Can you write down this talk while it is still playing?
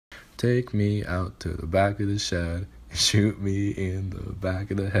Take me out to the back of the shed and shoot me in the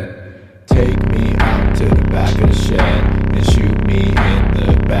back of the head. Take me out to the back of the shed and shoot me in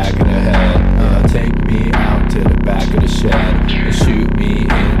the back of the head. Take me out to the back of the shed and shoot me in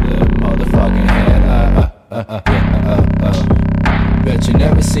the motherfucking head. Bet you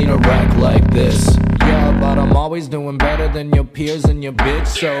never seen a wreck like this. Yeah, but I'm always doing better than your peers and your bitch.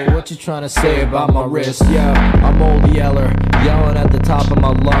 So what you trying to say about my wrist? Yeah, I'm old Yeller, yelling at the top of my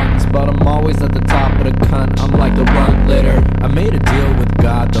lungs, but I'm always at the top of the cunt. I'm like the runt litter. I made a deal with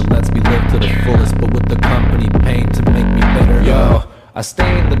God that lets me live to the fullest, but with the company paying to make me bitter. Yo, I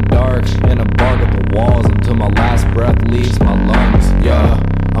stay in the dark and I bark at the walls until my last breath leaves my lungs. Yeah,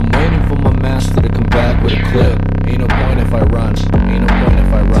 I'm waiting for my master to come back with a clip. Ain't no point if I run, ain't no point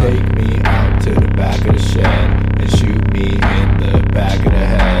if I run. Take me out to the back of the shed and shoot me in the back of the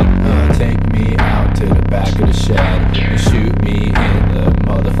head. Take me out to the back of the shed and shoot me in the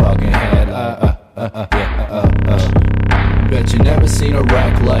motherfucking head. Bet you never seen a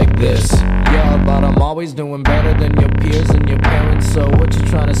wreck like this. Yeah, but I'm always doing better than your peers and your parents. So what you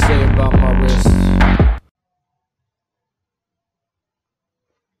trying to say about my wrist?